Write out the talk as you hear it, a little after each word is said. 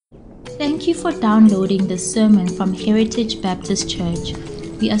Thank you for downloading this sermon from Heritage Baptist Church.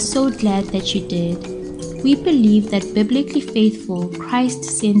 We are so glad that you did. We believe that biblically faithful,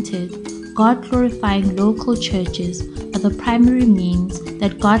 Christ-centered, God-glorifying local churches are the primary means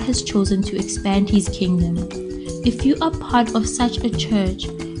that God has chosen to expand His kingdom. If you are part of such a church,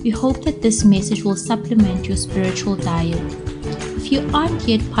 we hope that this message will supplement your spiritual diet. If you aren't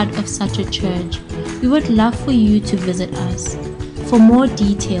yet part of such a church, we would love for you to visit us. For more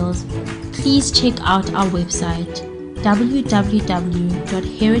details, please check out our website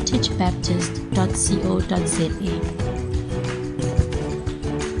www.heritagebaptist.co.za.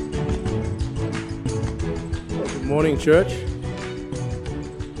 Good morning, church.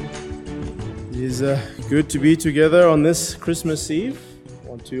 It is good to be together on this Christmas Eve. I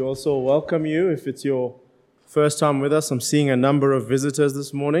want to also welcome you if it's your first time with us. I'm seeing a number of visitors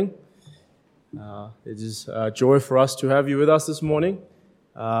this morning. It is a joy for us to have you with us this morning.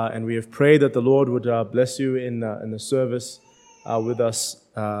 And we have prayed that the Lord would bless you in the service with us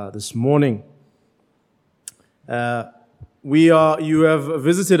this morning. You have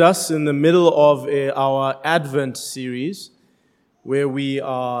visited us in the middle of our Advent series, where we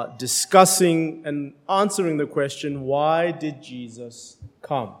are discussing and answering the question, why did Jesus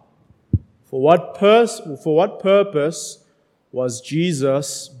come? For what purpose was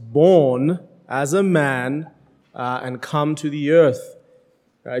Jesus born as a man and come to the earth?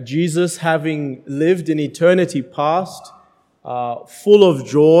 Jesus, having lived in eternity past, full of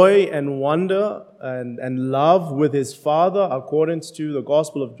joy and wonder and love with his Father, according to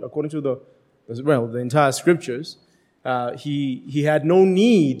the entire Scriptures, he had no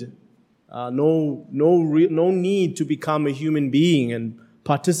need, no need to become a human being and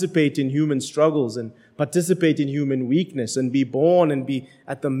participate in human struggles and participate in human weakness and be born and be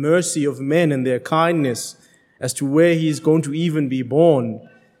at the mercy of men and their kindness as to where he is going to even be born.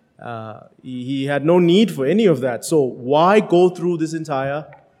 He had no need for any of that. So why go through this entire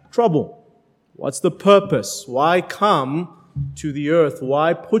trouble? What's the purpose? Why come to the earth?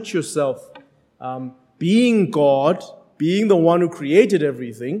 Why put yourself, being God, being the one who created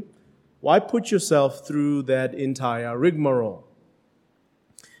everything, why put yourself through that entire rigmarole?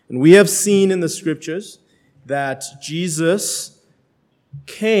 And we have seen in the Scriptures that Jesus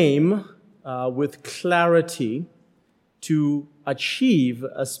came with clarity to achieve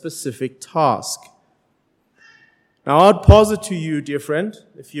a specific task. Now, I'd posit to you, dear friend,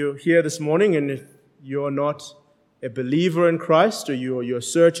 if you're here this morning and if you're not a believer in Christ or you're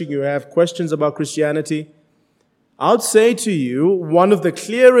searching, you have questions about Christianity, I'd say to you, one of the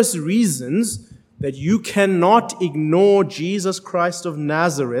clearest reasons that you cannot ignore Jesus Christ of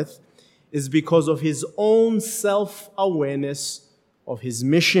Nazareth is because of his own self-awareness of his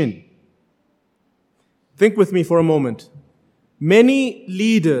mission. Think with me for a moment. Many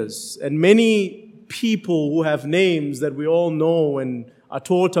leaders and many people who have names that we all know and are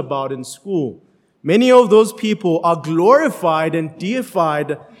taught about in school, many of those people are glorified and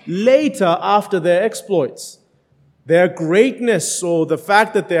deified later after their exploits. Their greatness, or the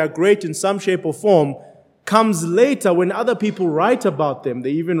fact that they are great in some shape or form, comes later when other people write about them.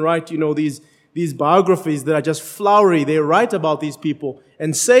 They even write, these biographies that are just flowery. They write about these people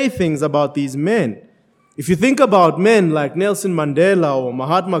and say things about these men. If you think about men like Nelson Mandela or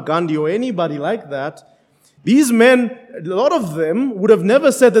Mahatma Gandhi or anybody like that, these men, a lot of them would have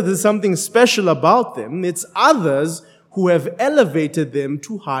never said that there's something special about them. It's others who have elevated them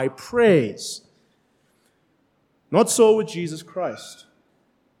to high praise. Not so with Jesus Christ.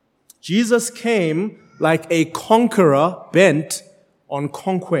 Jesus came like a conqueror bent on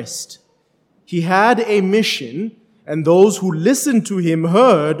conquest. He had a mission, and those who listened to him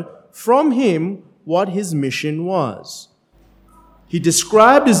heard from him what his mission was. He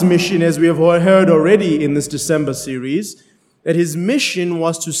described his mission, as we have heard already in this December series, that his mission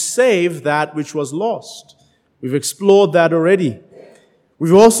was to save that which was lost. We've explored that already.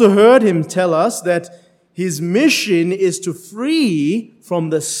 We've also heard him tell us that his mission is to free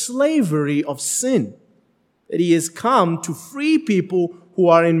from the slavery of sin. That he has come to free people who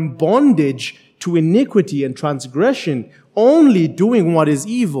are in bondage to iniquity and transgression, only doing what is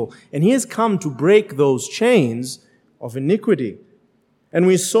evil. And he has come to break those chains of iniquity. And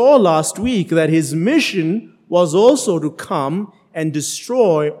we saw last week that his mission was also to come and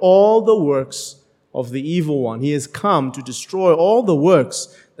destroy all the works of the evil one. He has come to destroy all the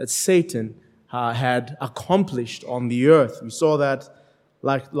works that Satan had accomplished on the earth. We saw that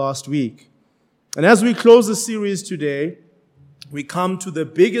like last week. And as we close the series today, we come to the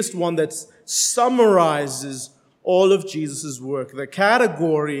biggest one that summarizes all of Jesus' work.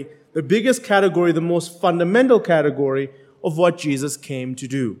 The biggest category, the most fundamental category of what Jesus came to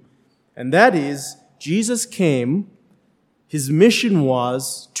do. And that is, Jesus came, his mission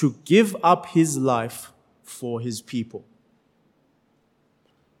was to give up his life for his people.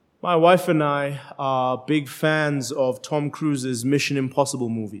 My wife and I are big fans of Tom Cruise's Mission Impossible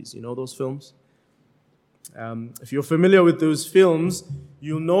movies. You know those films? If you're familiar with those films,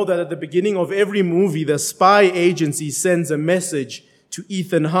 you'll know that at the beginning of every movie, the spy agency sends a message to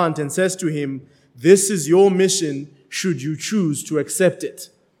Ethan Hunt and says to him, "This is your mission should you choose to accept it."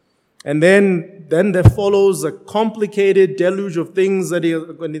 And then there follows a complicated deluge of things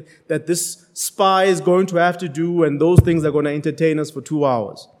that this spy is going to have to do, and those things are going to entertain us for 2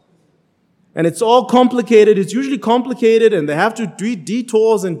 hours. And it's all complicated. It's usually complicated, and they have to do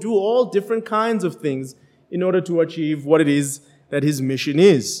detours and do all different kinds of things in order to achieve what it is that his mission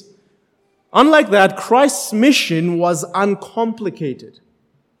is. Unlike that, Christ's mission was uncomplicated.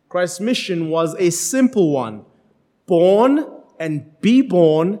 Christ's mission was a simple one. Born and be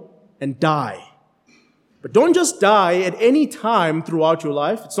born and die. But don't just die at any time throughout your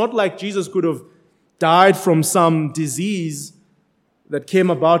life. It's not like Jesus could have died from some disease that came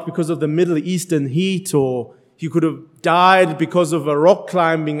about because of the Middle Eastern heat, or he could have died because of a rock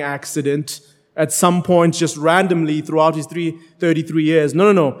climbing accident at some point just randomly throughout his 33 years.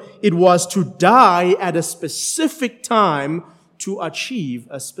 No. It was to die at a specific time to achieve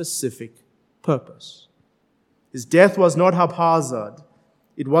a specific purpose. His death was not haphazard.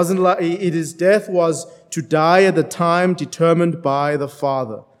 His death was to die at the time determined by the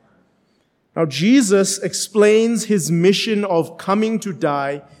Father. Now, Jesus explains his mission of coming to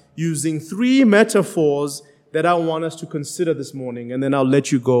die using 3 metaphors that I want us to consider this morning, and then I'll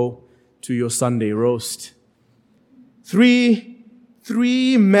let you go to your Sunday roast. Three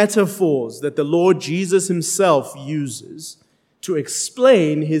metaphors that the Lord Jesus himself uses to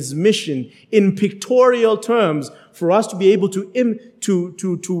explain his mission in pictorial terms for us to be able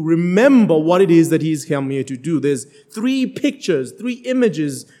to remember what it is that he's come here to do. There's 3 pictures, 3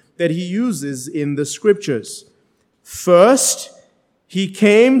 images that he uses in the scriptures. First, he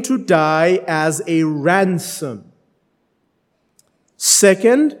came to die as a ransom.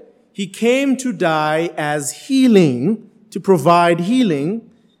 Second, he came to die as healing, to provide healing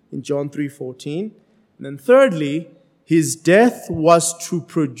in John 3:14. And then thirdly, his death was to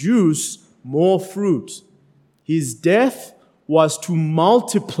produce more fruit. His death was to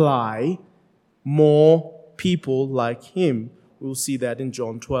multiply more people like him. We'll see that in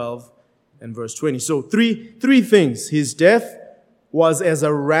John 12 and verse 20. So three things. His death was as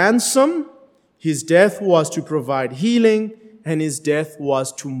a ransom, his death was to provide healing, and his death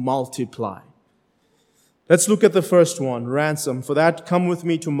was to multiply. Let's look at the first one, ransom. For that, come with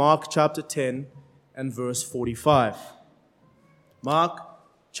me to Mark chapter 10 and verse 45. Mark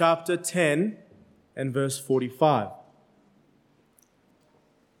chapter 10 and verse 45.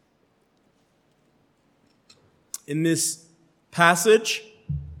 In this passage,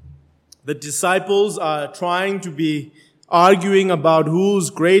 the disciples are trying to be arguing about who's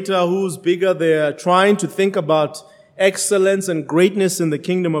greater, who's bigger. They're trying to think about excellence and greatness in the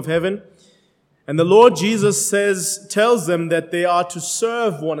kingdom of heaven. And the Lord Jesus tells them that they are to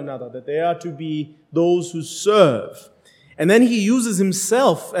serve one another, that they are to be those who serve. And then he uses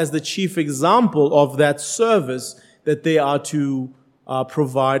himself as the chief example of that service that they are to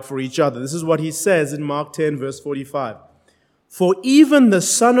provide for each other. This is what he says in Mark 10, verse 45. For even the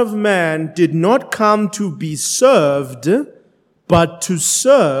Son of Man did not come to be served, but to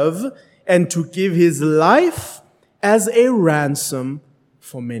serve and to give his life as a ransom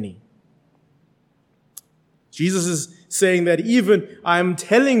for many. Jesus is saying that even I'm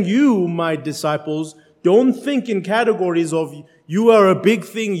telling you, my disciples, don't think in categories of you are a big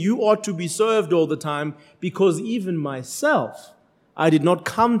thing, you ought to be served all the time, because even myself, I did not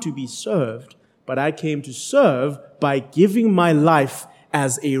come to be served, but I came to serve by giving my life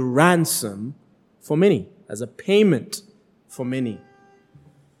as a ransom for many, as a payment for many.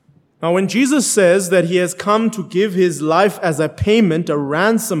 Now, when Jesus says that he has come to give his life as a payment, a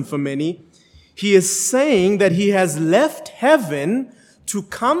ransom for many, he is saying that he has left heaven to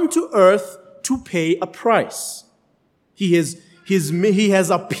come to earth to pay a price. He has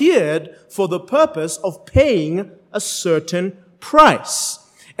appeared for the purpose of paying a certain price.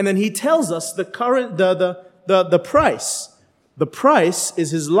 And then he tells us the price. The price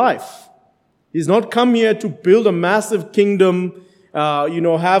is his life. He's not come here to build a massive kingdom,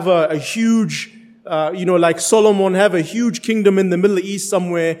 have a huge, like Solomon, have a huge kingdom in the Middle East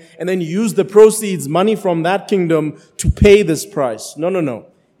somewhere, and then use the proceeds, money from that kingdom to pay this price. No.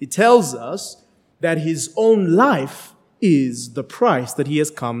 He tells us that his own life is the price that he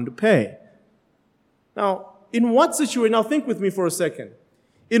has come to pay. Now, in what situation, now think with me for a second.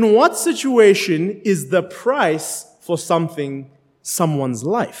 In what situation is the price for someone's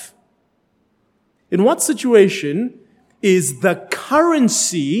life? In what situation is the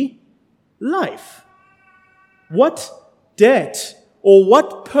currency life? What debt or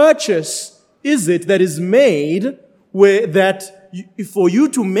what purchase is it that is made where for you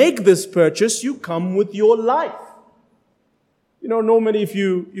to make this purchase, you come with your life? Normally if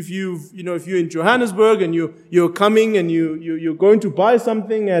you're in Johannesburg and you're coming and you're going to buy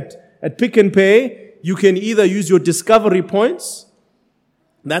something at Pick n Pay, you can either use your Discovery points,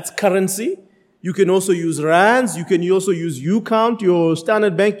 that's currency. You can also use rands. You can also use UCount, your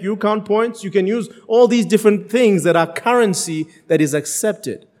Standard Bank UCount points. You can use all these different things that are currency that is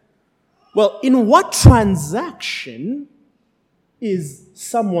accepted. Well, in what transaction is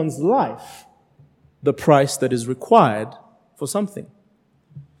someone's life the price that is required for something?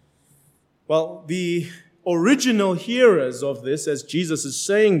 Well, the original hearers of this, as Jesus is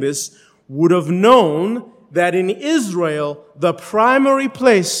saying this, would have known that in Israel, the primary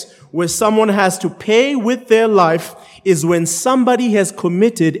place where someone has to pay with their life is when somebody has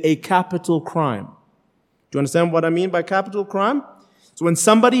committed a capital crime. Do you understand what I mean by capital crime? So when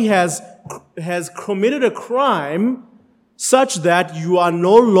somebody has committed a crime such that you are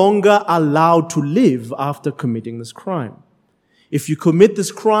no longer allowed to live after committing this crime. If you commit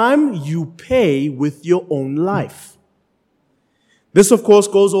this crime, you pay with your own life. This, of course,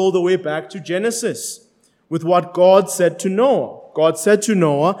 goes all the way back to Genesis with what God said to Noah. God said to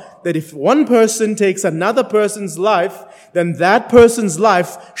Noah that if one person takes another person's life, then that person's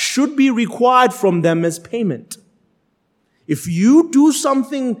life should be required from them as payment. If you do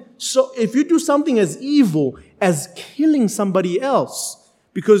something as evil as killing somebody else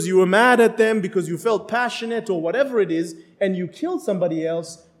because you were mad at them, because you felt passionate or whatever it is, and you killed somebody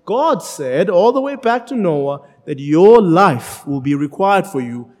else, God said all the way back to Noah that your life will be required for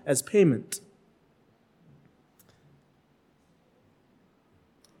you as payment.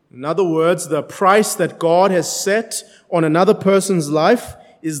 In other words, the price that God has set on another person's life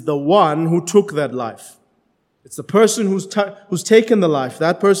is the one who took that life. It's the person who's taken the life.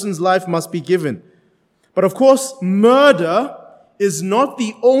 That person's life must be given. But of course, murder is not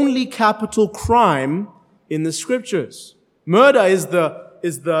the only capital crime in the scriptures. Murder is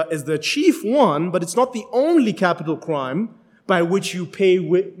the chief one, but it's not the only capital crime by which you pay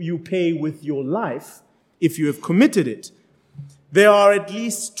with your life if you have committed it. There are at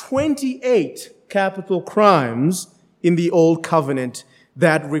least 28 capital crimes in the Old Covenant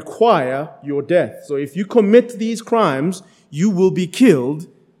that require your death. So if you commit these crimes, you will be killed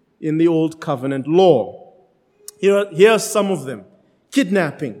in the Old Covenant law. Here are some of them.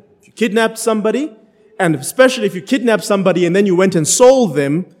 Kidnapping. If you kidnapped somebody, and especially if you kidnapped somebody and then you went and sold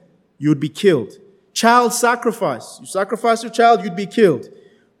them, you'd be killed. Child sacrifice. You sacrifice your child, you'd be killed.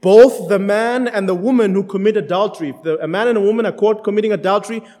 Both the man and the woman who commit adultery, if a man and a woman are caught committing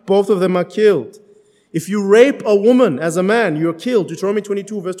adultery, both of them are killed. If you rape a woman as a man, you're killed. Deuteronomy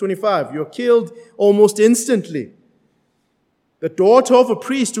 22, verse 25. You're killed almost instantly. The daughter of a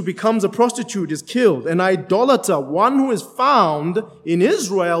priest who becomes a prostitute is killed. An idolater, one who is found in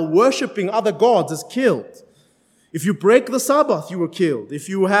Israel worshiping other gods, is killed. If you break the Sabbath, you are killed. If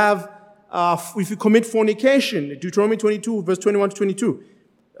you commit fornication, Deuteronomy 22, verse 21 to 22.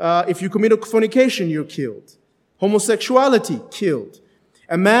 If you commit a fornication, you're killed. Homosexuality, killed.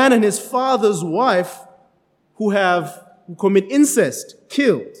 A man and his father's wife who commit incest,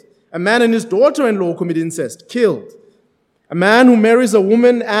 killed. A man and his daughter-in-law commit incest, killed. A man who marries a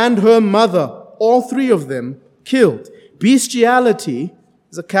woman and her mother, all three of them, killed. Bestiality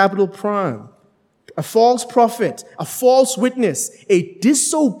is a capital crime. A false prophet, a false witness, a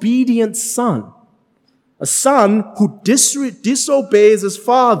disobedient son. A son who disobeys his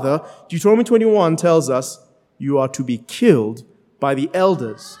father, Deuteronomy 21 tells us, you are to be killed by the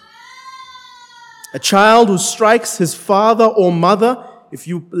elders. A child who strikes his father or mother, if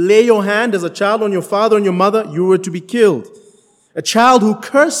you lay your hand as a child on your father and your mother, you are to be killed. A child who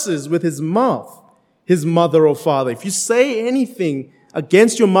curses with his mouth, his mother or father. If you say anything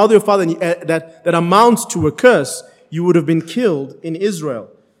against your mother or father that amounts to a curse, you would have been killed in Israel.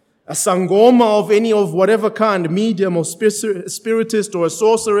 A sangoma of whatever kind, medium or spiritist or a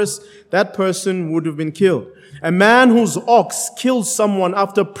sorceress, that person would have been killed. A man whose ox kills someone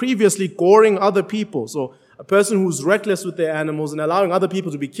after previously goring other people. So a person who's reckless with their animals and allowing other people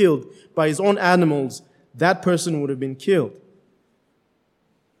to be killed by his own animals, that person would have been killed.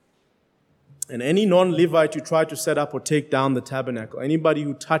 And any non-Levite who tried to set up or take down the tabernacle, anybody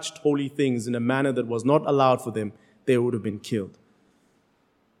who touched holy things in a manner that was not allowed for them, they would have been killed.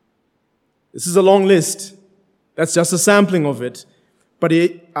 This is a long list. That's just a sampling of it. But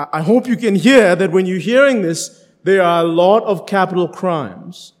I hope you can hear that when you're hearing this, there are a lot of capital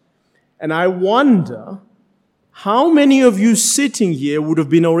crimes. And I wonder how many of you sitting here would have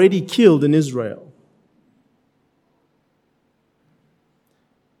been already killed in Israel.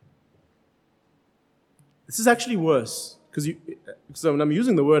 This is actually worse, because when I'm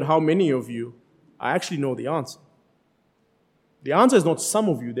using the word how many of you, I actually know the answer. The answer is not some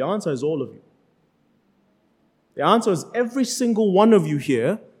of you, the answer is all of you. The answer is every single one of you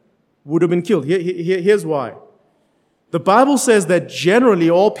here would have been killed. Here's why. The Bible says that generally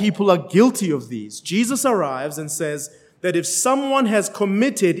all people are guilty of these. Jesus arrives and says that if someone has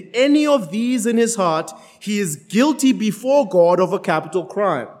committed any of these in his heart, he is guilty before God of a capital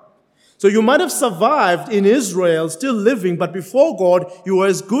crime. So you might have survived in Israel, still living, but before God, you are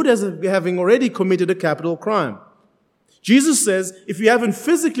as good as having already committed a capital crime. Jesus says, if you haven't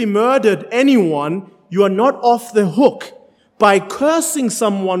physically murdered anyone, you are not off the hook by cursing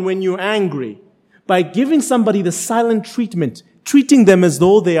someone when you're angry, by giving somebody the silent treatment, treating them as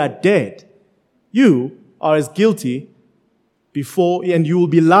though they are dead. You are as guilty before, and you will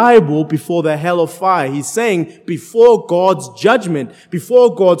be liable before the hell of fire. He's saying before God's judgment,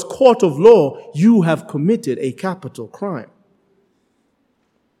 before God's court of law, you have committed a capital crime.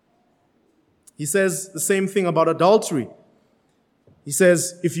 He says the same thing about adultery. He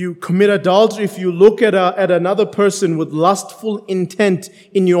says, if you commit adultery, if you look at another person with lustful intent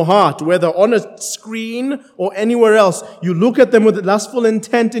in your heart, whether on a screen or anywhere else, you look at them with lustful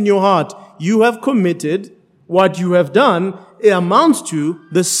intent in your heart, you have committed what you have done. It amounts to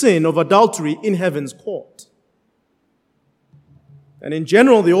the sin of adultery in heaven's court. And in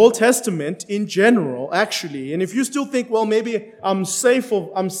general, the Old Testament, actually, and if you still think, well, maybe I'm safe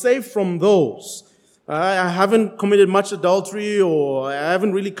from those. I haven't committed much adultery, or I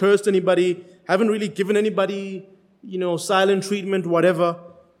haven't really cursed anybody, haven't really given anybody, silent treatment, whatever.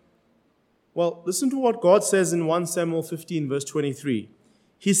 Well, listen to what God says in 1 Samuel 15, verse 23.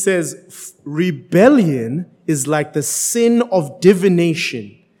 He says, rebellion is like the sin of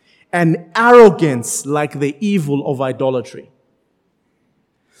divination, and arrogance like the evil of idolatry.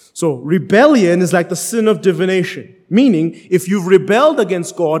 So rebellion is like the sin of divination, meaning if you've rebelled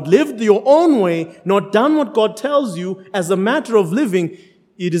against God, lived your own way, not done what God tells you as a matter of living,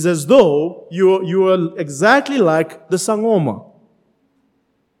 it is as though you are exactly like the Sangoma.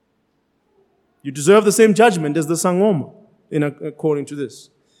 You deserve the same judgment as the Sangoma, according to this.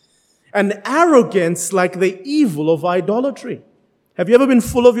 And arrogance like the evil of idolatry. Have you ever been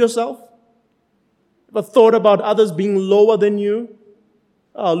full of yourself? Ever thought about others being lower than you?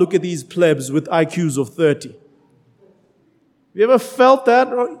 Oh, look at these plebs with IQs of 30. Have you ever felt that?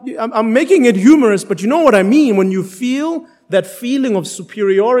 I'm making it humorous, but you know what I mean when you feel that feeling of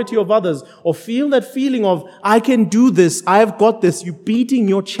superiority of others, or feel that feeling of, I can do this, I've got this, you beating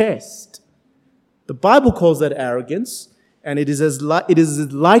your chest. The Bible calls that arrogance, and it is like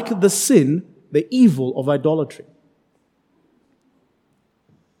the sin, the evil of idolatry.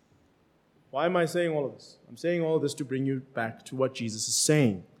 Why am I saying all of this? I'm saying all of this to bring you back to what Jesus is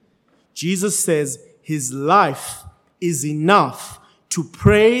saying. Jesus says his life is enough to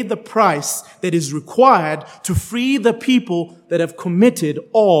pay the price that is required to free the people that have committed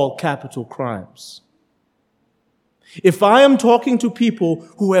all capital crimes. If I am talking to people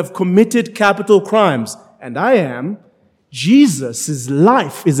who have committed capital crimes, and I am, Jesus'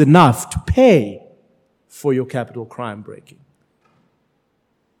 life is enough to pay for your capital crime breaking.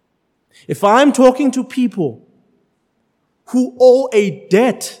 If I'm talking to people who owe a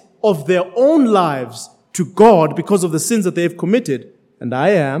debt of their own lives to God because of the sins that they've committed, and I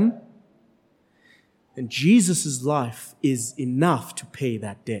am, then Jesus' life is enough to pay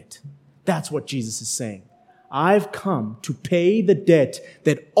that debt. That's what Jesus is saying. I've come to pay the debt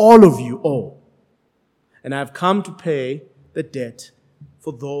that all of you owe. And I've come to pay the debt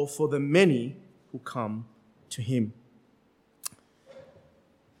for the many who come to him.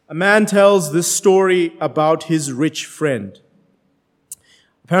 A man tells this story about his rich friend.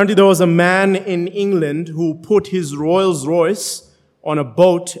 Apparently there was a man in England who put his Rolls Royce on a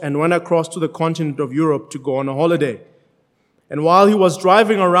boat and went across to the continent of Europe to go on a holiday. And while he was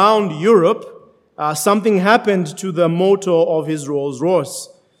driving around Europe, something happened to the motor of his Rolls Royce.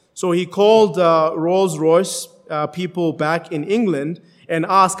 So he called Rolls Royce people back in England and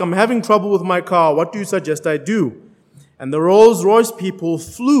asked, I'm having trouble with my car. What do you suggest I do? And the Rolls Royce people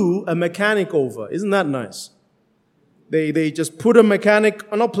flew a mechanic over. Isn't that nice? They just put a mechanic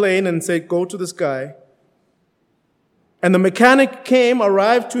on a plane and said, go to this guy. And the mechanic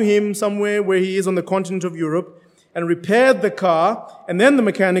arrived to him somewhere where he is on the continent of Europe and repaired the car. And then the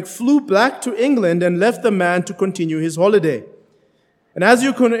mechanic flew back to England and left the man to continue his holiday. And as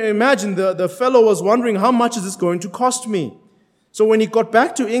you can imagine, the fellow was wondering, how much is this going to cost me? So when he got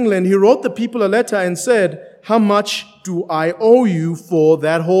back to England, he wrote the people a letter and said, how much do I owe you for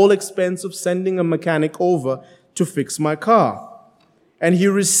that whole expense of sending a mechanic over to fix my car? And he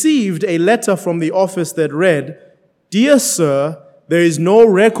received a letter from the office that read, Dear sir, there is no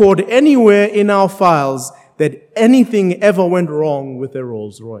record anywhere in our files that anything ever went wrong with a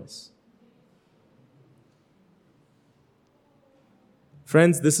Rolls Royce.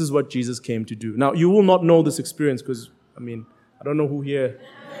 Friends, this is what Jesus came to do. Now, you will not know this experience because, I don't know who here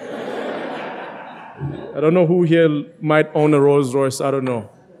might own a Rolls Royce. I don't know.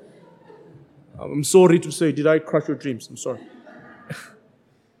 I'm sorry to say, did I crush your dreams? I'm sorry.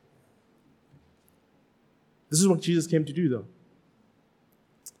 This is what Jesus came to do, though.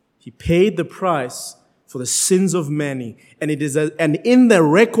 He paid the price for the sins of many. And in the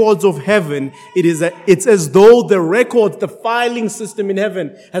records of heaven, it's as though the filing system in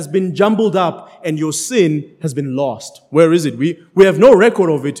heaven has been jumbled up and your sin has been lost. Where is it? We have no record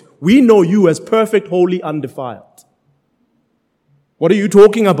of it. We know you as perfect, holy, undefiled. What are you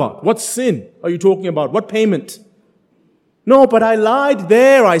talking about? What sin are you talking about? What payment? No, but I lied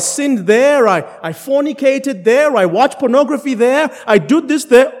there, I sinned there, I fornicated there, I watched pornography there, I did this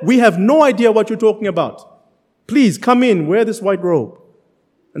there. We have no idea what you're talking about. Please come in, wear this white robe,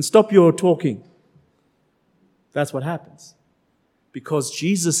 and stop your talking. That's what happens. Because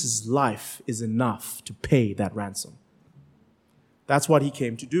Jesus' life is enough to pay that ransom. That's what he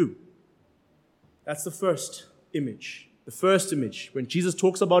came to do. That's the first image. The first image. When Jesus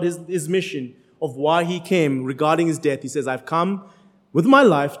talks about his mission, of why he came regarding his death, he says, I've come with my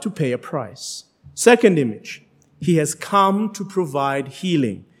life to pay a price. Second image, he has come to provide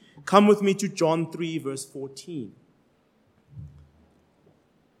healing. Come with me to John 3, verse 14.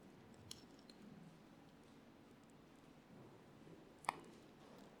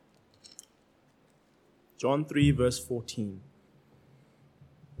 John 3, verse 14.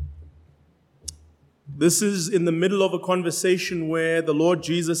 This is in the middle of a conversation where the Lord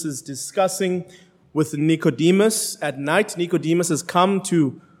Jesus is discussing with Nicodemus. At night, Nicodemus has come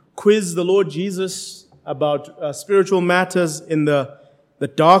to quiz the Lord Jesus about spiritual matters in the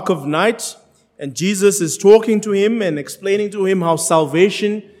dark of night. And Jesus is talking to him and explaining to him how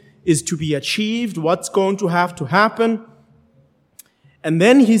salvation is to be achieved, what's going to have to happen. And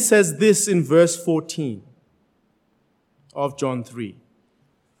then he says this in verse 14 of John 3.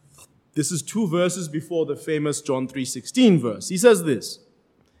 This is 2 verses before the famous John 3:16 verse. He says this,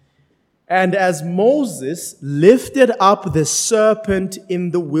 And as Moses lifted up the serpent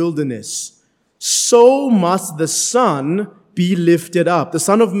in the wilderness, so must the Son be lifted up, the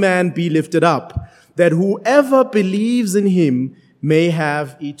Son of Man be lifted up, that whoever believes in him may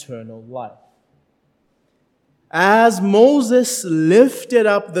have eternal life. As Moses lifted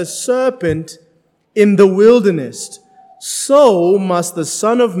up the serpent in the wilderness, so must the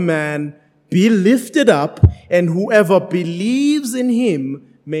Son of Man be lifted up, and whoever believes in him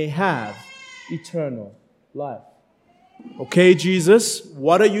may have eternal life. Okay, Jesus,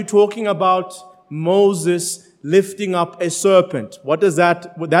 what are you talking about Moses lifting up a serpent? What does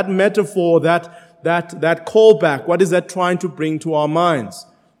that metaphor, that callback, what is that trying to bring to our minds?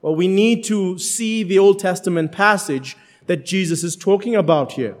 Well, we need to see the Old Testament passage that Jesus is talking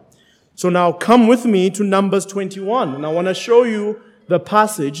about here. So now come with me to Numbers 21, and I want to show you the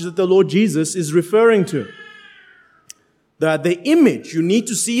passage that the Lord Jesus is referring to. The image, you need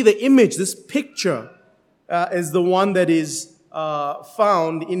to see the image, this picture is the one that is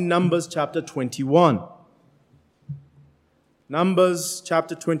found in Numbers chapter 21. Numbers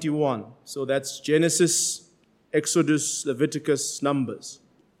chapter 21. So that's Genesis, Exodus, Leviticus, Numbers.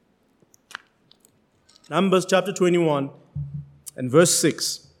 Numbers chapter 21 and verse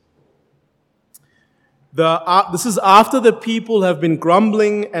 6. This is after the people have been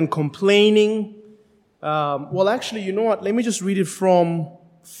grumbling and complaining. Well, actually, you know what? Let me just read it from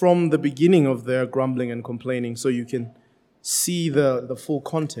the beginning of their grumbling and complaining so you can see the full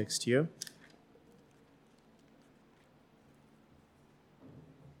context here.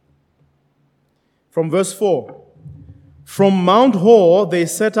 From verse 4. From Mount Hor, they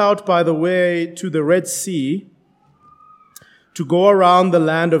set out by the way to the Red Sea to go around the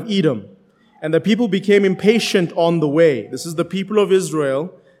land of Edom. And the people became impatient on the way. This is the people of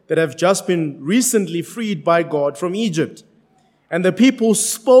Israel that have just been recently freed by God from Egypt. And the people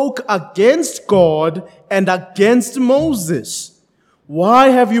spoke against God and against Moses. Why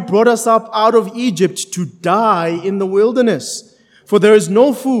have you brought us up out of Egypt to die in the wilderness? For there is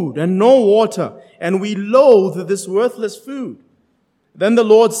no food and no water, and we loathe this worthless food. Then the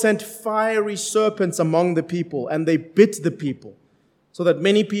Lord sent fiery serpents among the people, and they bit the people. so that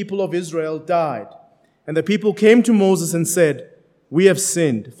many people of Israel died. And the people came to Moses and said, "We have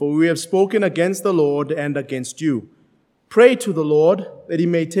sinned, for we have spoken against the Lord and against you. Pray to the Lord that he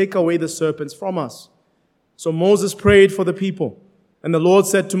may take away the serpents from us." So Moses prayed for the people, and the Lord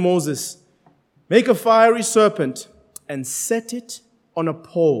said to Moses, "Make a fiery serpent and set it on a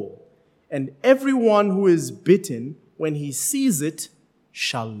pole, and everyone who is bitten, when he sees it,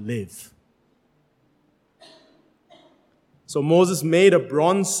 shall live." So Moses made a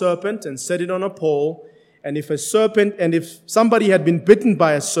bronze serpent and set it on a pole, and if somebody had been bitten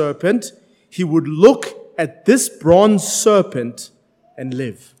by a serpent, he would look at this bronze serpent and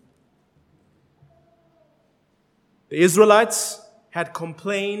live. The Israelites had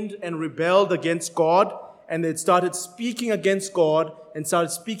complained and rebelled against God, and they'd started speaking against God and started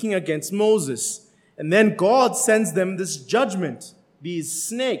speaking against Moses. And then God sends them this judgment, these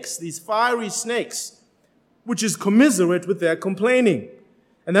snakes, these fiery snakes, which is commiserate with their complaining.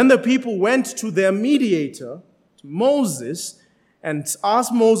 And then the people went to their mediator, to Moses, and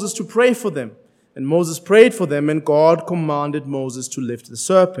asked Moses to pray for them. And Moses prayed for them, and God commanded Moses to lift the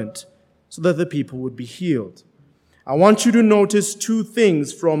serpent so that the people would be healed. I want you to notice two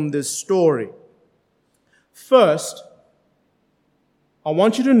things from this story. First, I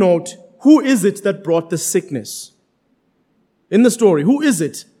want you to note, who is it that brought the sickness? In the story, who is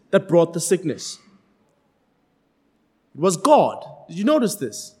it that brought the sickness? It was God. Did you notice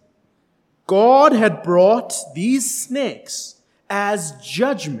this? God had brought these snakes as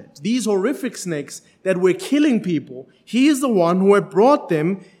judgment, these horrific snakes that were killing people. He is the one who had brought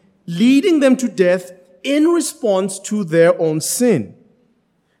them, leading them to death in response to their own sin.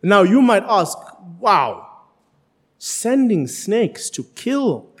 Now you might ask, wow, sending snakes to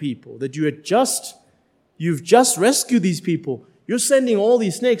kill people that you've just rescued these people. You're sending all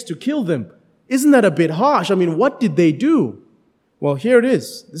these snakes to kill them. Isn't that a bit harsh? I mean, what did they do? Well, here it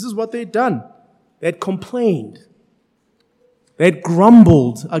is. This is what they'd done. They had complained. They had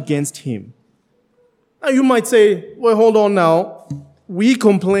grumbled against him. Now you might say, well, hold on now. We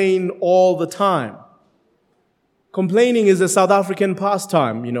complain all the time. Complaining is a South African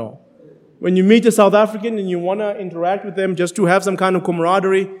pastime, you know. When you meet a South African and you want to interact with them just to have some kind of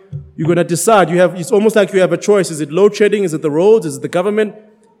camaraderie, you're going to decide. It's almost like you have a choice. Is it load shedding? Is it the roads? Is it the government?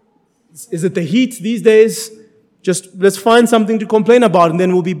 Is it the heat these days? Just let's find something to complain about and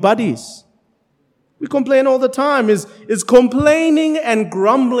then we'll be buddies. We complain all the time. Is complaining and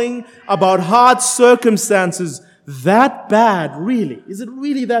grumbling about hard circumstances that bad, really? Is it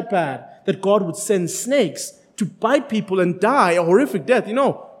really that bad that God would send snakes to bite people and die a horrific death? You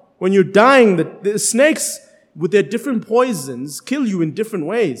know, when you're dying, the snakes with their different poisons kill you in different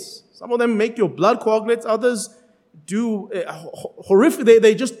ways. Some of them make your blood coagulate, others do horrific.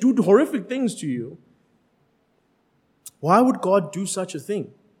 They just do horrific things to you. Why would God do such a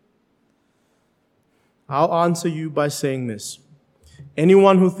thing? I'll answer you by saying this.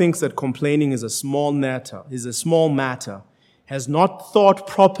 Anyone who thinks that complaining is a small matter, has not thought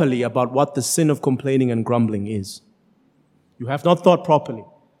properly about what the sin of complaining and grumbling is. You have not thought properly.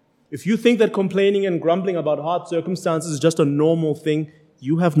 If you think that complaining and grumbling about hard circumstances is just a normal thing,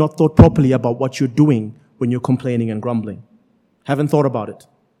 you have not thought properly about what you're doing when you're complaining and grumbling. Haven't thought about it.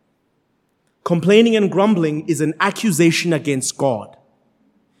 Complaining and grumbling is an accusation against God.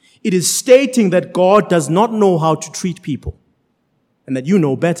 It is stating that God does not know how to treat people and that you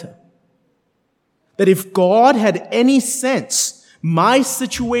know better. That if God had any sense, my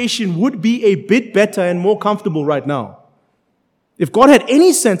situation would be a bit better and more comfortable right now. If God had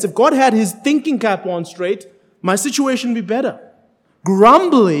any sense, if God had his thinking cap on straight, my situation would be better.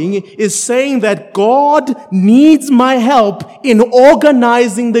 Grumbling is saying that God needs my help in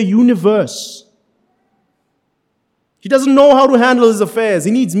organizing the universe. He doesn't know how to handle his affairs. He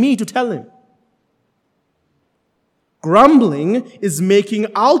needs me to tell him. Grumbling is making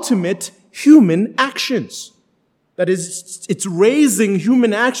ultimate human actions. That is, it's raising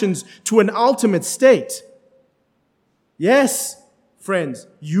human actions to an ultimate state. Yes, friends,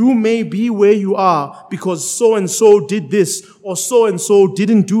 you may be where you are because so-and-so did this or so-and-so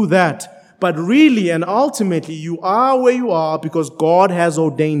didn't do that. But really and ultimately, you are where you are because God has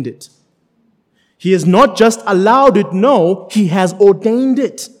ordained it. He has not just allowed it, no, He has ordained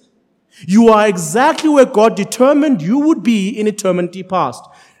it. You are exactly where God determined you would be in eternity past.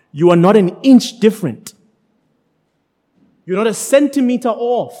 You are not an inch different. You're not a centimeter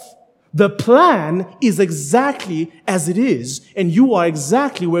off. The plan is exactly as it is, and you are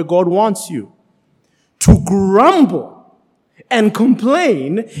exactly where God wants you. To grumble and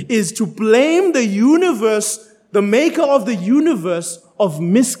complain is to blame the universe, the maker of the universe, of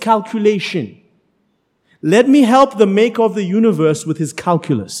miscalculation. Let me help the maker of the universe with his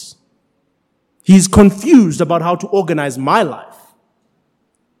calculus. He's confused about how to organize my life.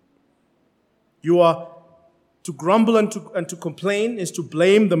 You are to grumble and to complain is to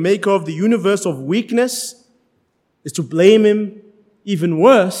blame the maker of the universe of weakness, is to blame him, even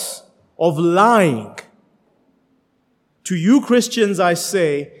worse, of lying. To you Christians, I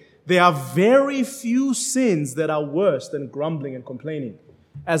say, there are very few sins that are worse than grumbling and complaining.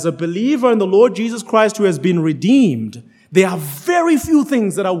 As a believer in the Lord Jesus Christ who has been redeemed, there are very few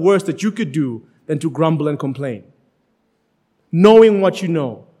things that are worse that you could do than to grumble and complain. Knowing what you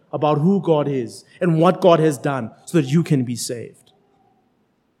know about who God is and what God has done so that you can be saved.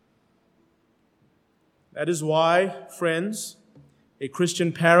 That is why, friends, a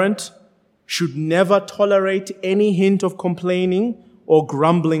Christian parent should never tolerate any hint of complaining or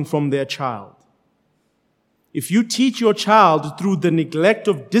grumbling from their child. If you teach your child through the neglect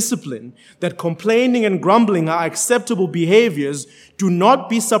of discipline that complaining and grumbling are acceptable behaviors, do not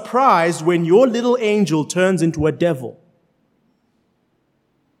be surprised when your little angel turns into a devil.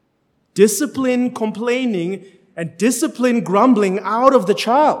 Discipline complaining and discipline grumbling out of the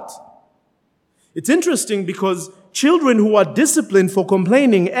child. It's interesting because children who are disciplined for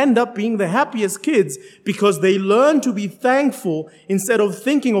complaining end up being the happiest kids because they learn to be thankful instead of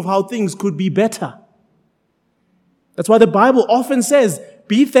thinking of how things could be better. That's why the Bible often says,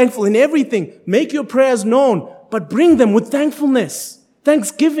 be thankful in everything. Make your prayers known, but bring them with thankfulness.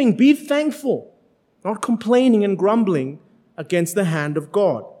 Thanksgiving, be thankful. Not complaining and grumbling against the hand of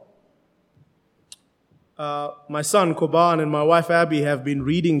God. My son, Koban, and my wife, Abby, have been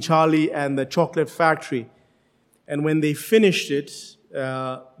reading Charlie and the Chocolate Factory. And when they finished it,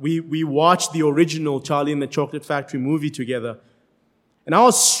 we watched the original Charlie and the Chocolate Factory movie together. And I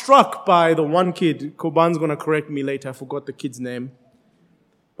was struck by the one kid. Koban's going to correct me later. I forgot the kid's name.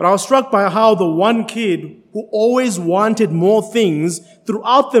 But I was struck by how the one kid who always wanted more things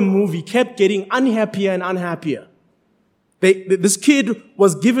throughout the movie kept getting unhappier and unhappier. This kid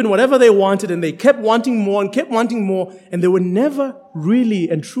was given whatever they wanted and they kept wanting more and they were never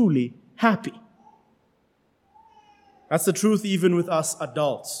really and truly happy. That's the truth even with us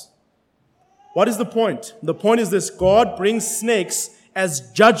adults. What is the point? The point is this: God brings snakes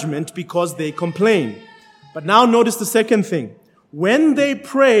as judgment because they complain. But now notice the second thing. When they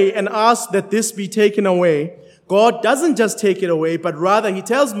pray and ask that this be taken away, God doesn't just take it away, but rather he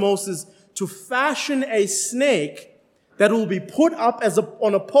tells Moses to fashion a snake that will be put up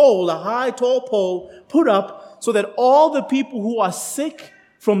on a pole, a high, tall pole, put up so that all the people who are sick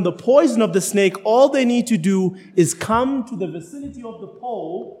from the poison of the snake, all they need to do is come to the vicinity of the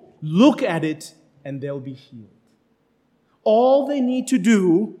pole, look at it, and they'll be healed. All they need to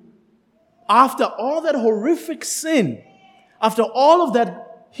do, after all that horrific sin, after all of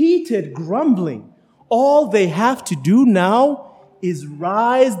that heated grumbling, all they have to do now is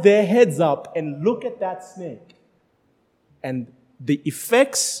rise their heads up and look at that snake. And the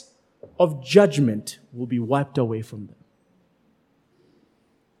effects of judgment will be wiped away from them.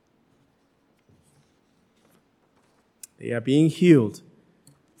 They are being healed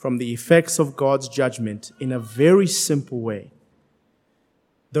from the effects of God's judgment in a very simple way.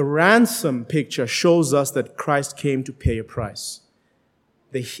 The ransom picture shows us that Christ came to pay a price.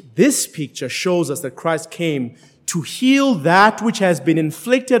 This picture shows us that Christ came to heal that which has been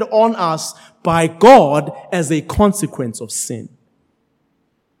inflicted on us by God as a consequence of sin.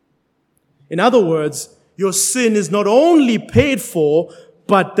 In other words, your sin is not only paid for,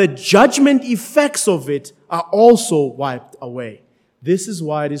 but the judgment effects of it are also wiped away. This is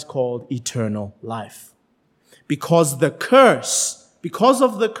why it is called eternal life. Because of the curse,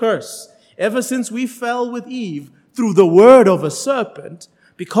 ever since we fell with Eve through the word of a serpent,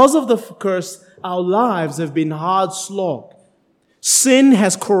 because of the curse, our lives have been hard slog. Sin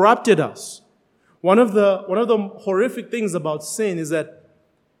has corrupted us. One of the horrific things about sin is that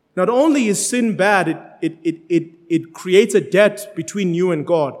not only is sin bad, it creates a debt between you and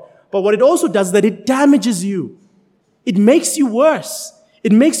God, but what it also does is that it damages you. It makes you worse.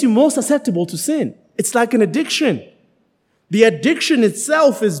 It makes you more susceptible to sin. It's like an addiction. The addiction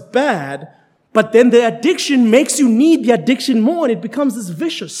itself is bad, but then the addiction makes you need the addiction more, and it becomes this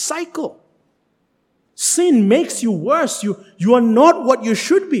vicious cycle. Sin makes you worse. You are not what you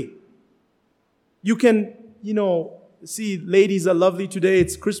should be. You can, see ladies are lovely today.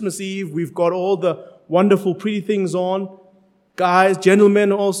 It's Christmas Eve. We've got all the wonderful, pretty things on. Guys,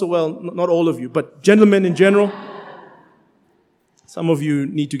 gentlemen also, well, not all of you, but gentlemen in general. Some of you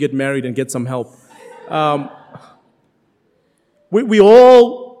need to get married and get some help. We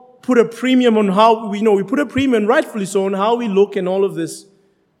all put a premium on how, we put a premium, rightfully so, on how we look and all of this.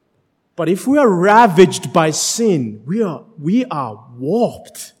 But if we are ravaged by sin, we are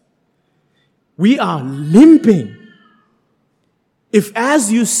warped. We are limping. If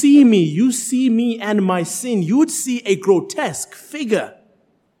as you see me and my sin, you would see a grotesque figure.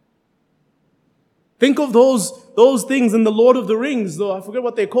 Think of those things in the Lord of the Rings, though I forget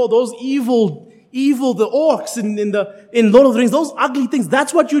what they're called, those evil, the orcs in Lord of the Rings, those ugly things.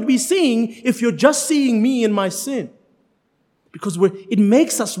 That's what you'd be seeing if you're just seeing me in my sin. Because it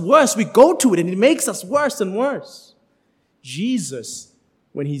makes us worse. We go to it and it makes us worse and worse. Jesus,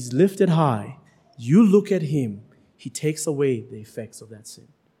 when he's lifted high, you look at him, he takes away the effects of that sin.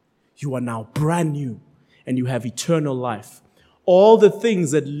 You are now brand new and you have eternal life. All the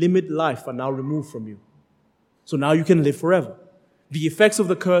things that limit life are now removed from you. So now you can live forever. The effects of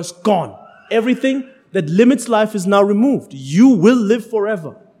the curse, gone. Everything that limits life is now removed. You will live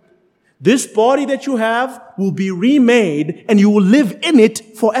forever. This body that you have will be remade and you will live in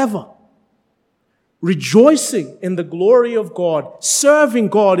it forever. Rejoicing in the glory of God, serving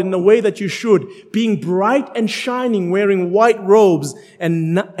God in the way that you should, being bright and shining, wearing white robes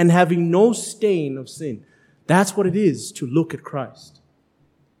and having no stain of sin. That's what it is to look at Christ.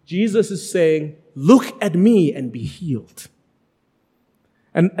 Jesus is saying, look at me and be healed.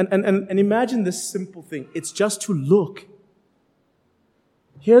 And imagine this simple thing. It's just to look.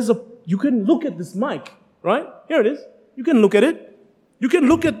 You can look at this mic, right? Here it is. You can look at it.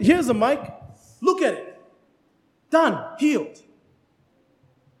 Here's a mic. Look at it. Done. Healed.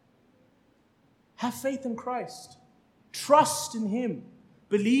 Have faith in Christ. Trust in him.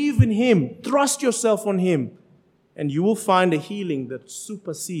 Believe in him. Thrust yourself on him. And you will find a healing that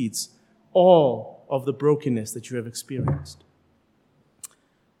supersedes all of the brokenness that you have experienced.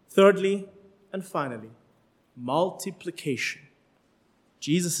 Thirdly and finally, multiplication.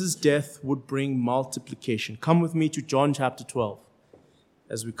 Jesus' death would bring multiplication. Come with me to John chapter 12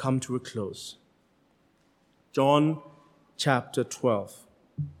 as we come to a close. John chapter 12.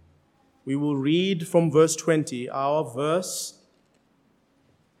 We will read from verse 20. Our verse,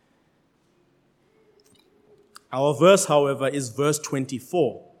 however, is verse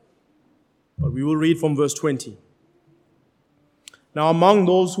 24. But we will read from verse 20. Now among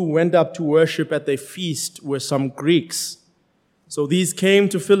those who went up to worship at their feast were some Greeks. So these came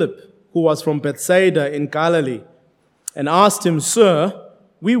to Philip, who was from Bethsaida in Galilee, and asked him, Sir,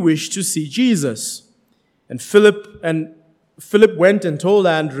 we wish to see Jesus. And Philip went and told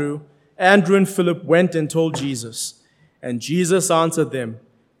Andrew. Andrew and Philip went and told Jesus. And Jesus answered them,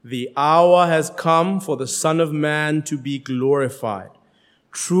 The hour has come for the Son of Man to be glorified.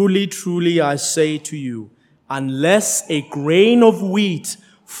 Truly, truly, I say to you, unless a grain of wheat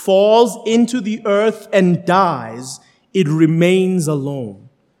falls into the earth and dies, it remains alone.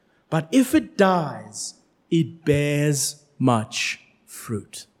 But if it dies, it bears much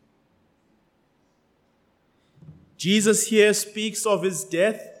fruit. Jesus here speaks of his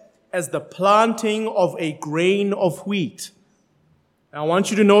death as the planting of a grain of wheat. Now, I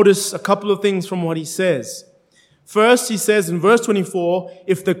want you to notice a couple of things from what he says. First, he says in verse 24,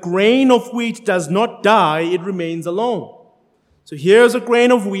 if the grain of wheat does not die, it remains alone. So here's a grain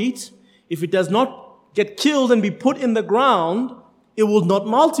of wheat. If it does not get killed and be put in the ground, it will not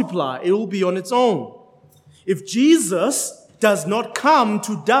multiply. It will be on its own. If Jesus does not come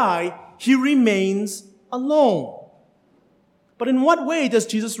to die, he remains alone. But in what way does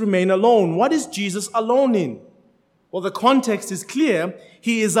Jesus remain alone? What is Jesus alone in? Well, the context is clear.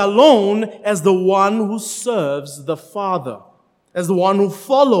 He is alone as the one who serves the Father, as the one who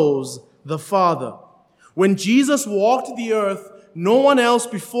follows the Father. When Jesus walked the earth, no one else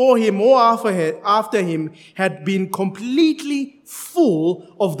before him or after him had been completely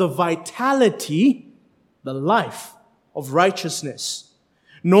full of the vitality, the life of righteousness.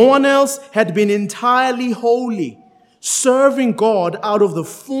 No one else had been entirely holy, serving God out of the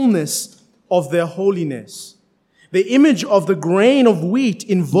fullness of their holiness. The image of the grain of wheat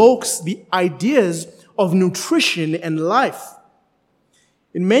invokes the ideas of nutrition and life.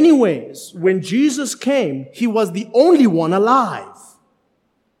 In many ways, when Jesus came, he was the only one alive,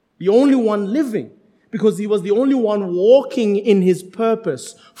 the only one living, because he was the only one walking in his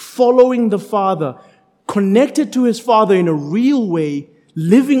purpose, following the Father, connected to his Father in a real way,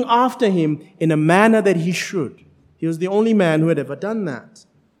 living after him in a manner that he should. He was the only man who had ever done that.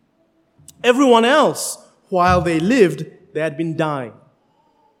 Everyone else, while they lived, they had been dying.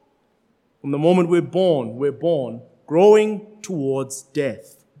 From the moment we're born, growing towards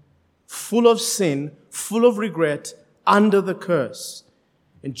death, full of sin, full of regret, under the curse.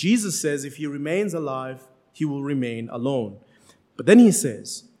 And Jesus says if he remains alive, he will remain alone. But then he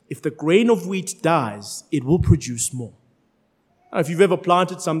says, if the grain of wheat dies, it will produce more. Now, if you've ever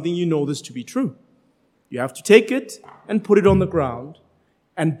planted something, you know this to be true. You have to take it and put it on the ground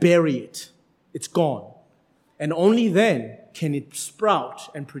and bury it. It's gone. And only then can it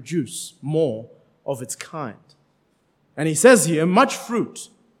sprout and produce more of its kind. And he says here, much fruit.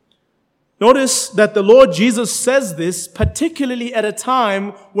 Notice that the Lord Jesus says this particularly at a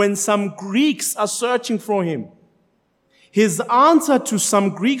time when some Greeks are searching for him. His answer to some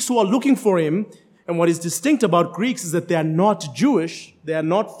Greeks who are looking for him, and what is distinct about Greeks is that they are not Jewish, they are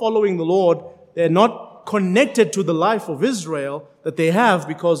not following the Lord, they are not connected to the life of Israel that they have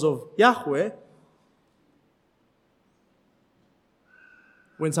because of Yahweh.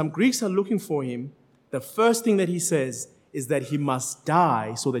 When some Greeks are looking for him, the first thing that he says is that he must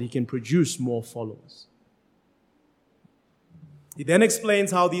die so that he can produce more followers. He then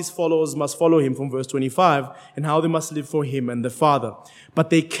explains how these followers must follow him from verse 25 and how they must live for him and the Father. But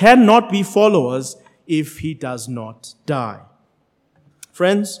they cannot be followers if he does not die.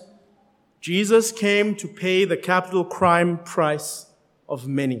 Friends, Jesus came to pay the capital crime price of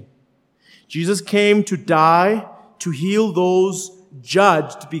many. Jesus came to die to heal those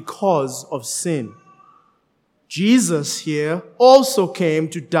judged because of sin. Jesus here also came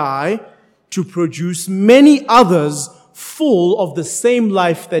to die to produce many others full of the same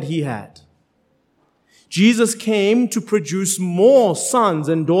life that he had. Jesus came to produce more sons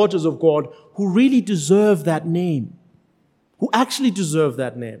and daughters of God who really deserve that name, who actually deserve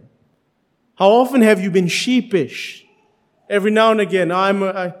that name. How often have you been sheepish? Every now and again, I'm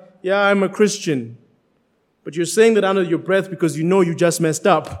a Christian. But you're saying that under your breath because you know you just messed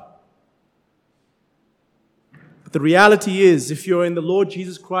up. But the reality is, if you're in the Lord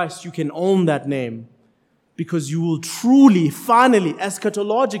Jesus Christ, you can own that name. Because you will truly, finally,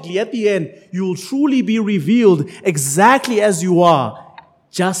 eschatologically, at the end, you will truly be revealed exactly as you are,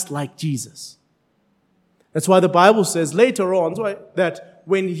 just like Jesus. That's why the Bible says later on that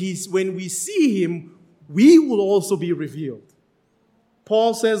when we see him, we will also be revealed.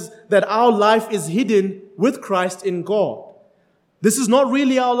 Paul says that our life is hidden with Christ in God. This is not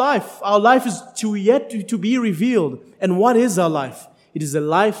really our life. Our life is yet to be revealed. And what is our life? It is a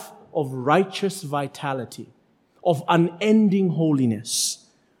life of righteous vitality, of unending holiness.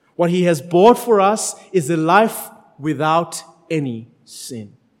 What he has bought for us is a life without any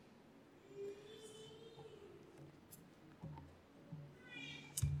sin.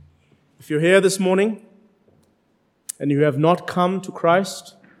 If you're here this morning and you have not come to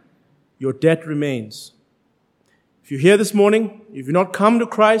Christ, your debt remains. If you're here this morning, if you've not come to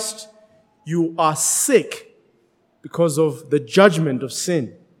Christ, you are sick because of the judgment of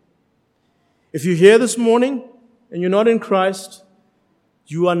sin. If you're here this morning and you're not in Christ,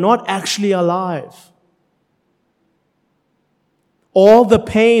 you are not actually alive. All the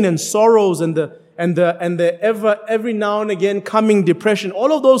pain and sorrows and the every now and again coming depression,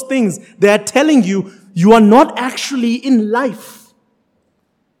 all of those things, they are telling you you are not actually in life.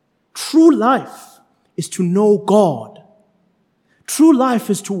 True life is to know God. True life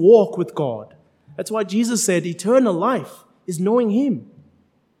is to walk with God. That's why Jesus said eternal life is knowing him.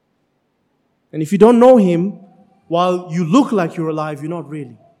 And if you don't know him, while you look like you're alive, you're not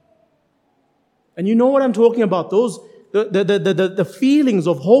really. And you know what I'm talking about, the feelings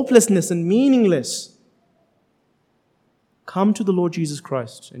of hopelessness and meaningless. Come to the Lord Jesus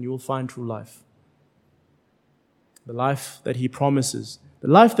Christ and you will find true life. The life that he promises, the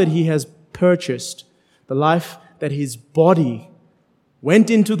life that he has purchased, the life that his body went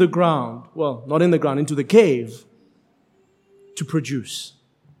into the ground, well, not in the ground, into the cave to produce.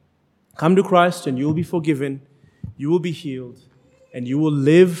 Come to Christ and you will be forgiven, you will be healed, and you will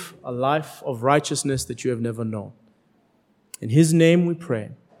live a life of righteousness that you have never known. In his name we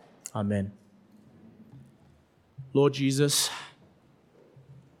pray. Amen. Lord Jesus,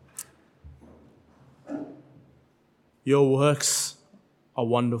 your works are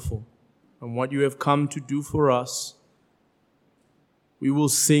wonderful, and what you have come to do for us, we will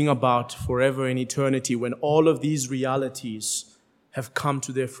sing about forever in eternity when all of these realities have come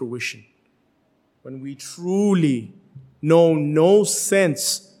to their fruition. When we truly know no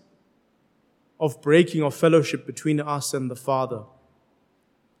sense of breaking of fellowship between us and the Father.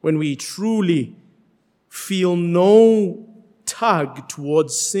 When we truly feel no tug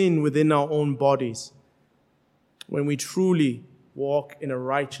towards sin within our own bodies. When we truly walk in a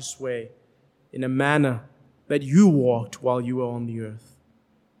righteous way, in a manner that you walked while you were on the earth.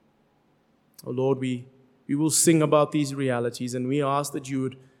 Oh Lord, we will sing about these realities, and we ask that you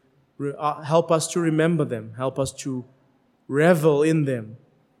would help us to remember them, help us to revel in them,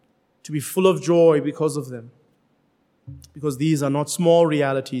 to be full of joy because of them. Because these are not small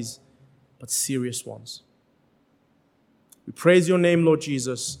realities, but serious ones. We praise your name, Lord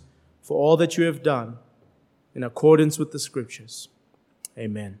Jesus, for all that you have done in accordance with the Scriptures.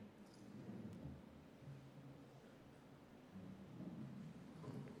 Amen.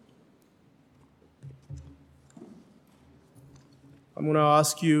 I'm going to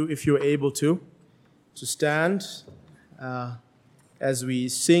ask you, if you're able to stand as we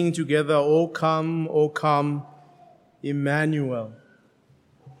sing together, O come, Emmanuel.